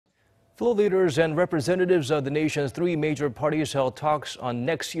Floor leaders and representatives of the nation's three major parties held talks on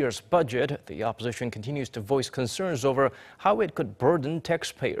next year's budget. The opposition continues to voice concerns over how it could burden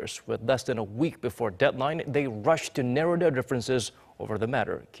taxpayers. With less than a week before deadline, they rushed to narrow their differences over the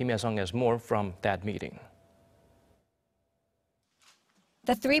matter. Kim Hyesung has more from that meeting.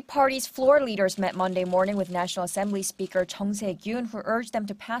 The three parties' floor leaders met Monday morning with National Assembly Speaker Chung Se-kyun, who urged them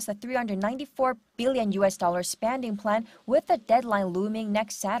to pass a $394 billion spending plan with the deadline looming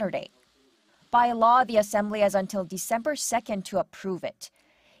next Saturday. By law, the Assembly has until December 2nd to approve it.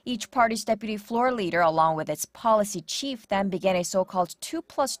 Each party's deputy floor leader, along with its policy chief, then began a so-called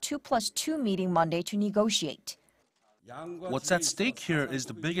 2+2+2 meeting Monday to negotiate. What's at stake here is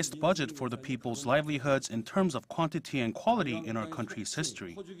the biggest budget for the people's livelihoods in terms of quantity and quality in our country's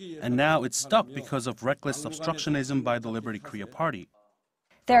history. And now it's stuck because of reckless obstructionism by the Liberty Korea Party.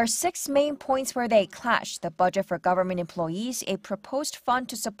 There are 6 main points where they clash: the budget for government employees, a proposed fund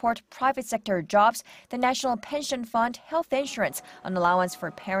to support private sector jobs, the National Pension Fund, health insurance, an allowance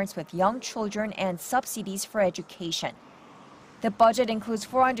for parents with young children, and subsidies for education. The budget includes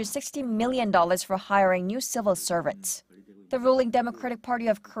 $460 million for hiring new civil servants. The ruling Democratic Party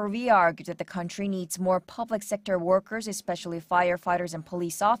of Korea argued that the country needs more public sector workers, especially firefighters and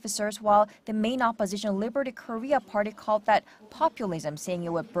police officers, while the main opposition Liberty Korea Party called that populism, saying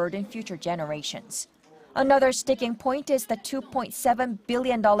it would burden future generations. Another sticking point is the $2.7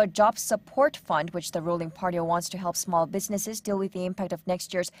 billion job support fund, which the ruling party wants to help small businesses deal with the impact of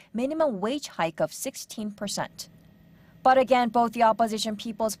next year's minimum wage hike of 16%. But again, both the opposition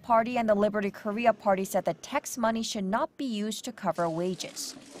People's Party and the Liberty Korea Party said that tax money should not be used to cover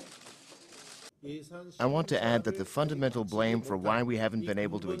wages. I want to add that the fundamental blame for why we haven't been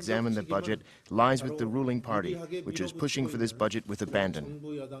able to examine the budget lies with the ruling party, which is pushing for this budget with abandon.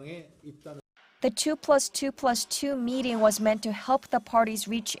 The 2+2+2 meeting was meant to help the parties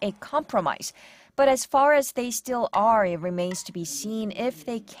reach a compromise. But as far as they still are, it remains to be seen if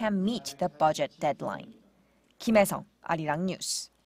they can meet the budget deadline. Kim Hyesung, Arirang News.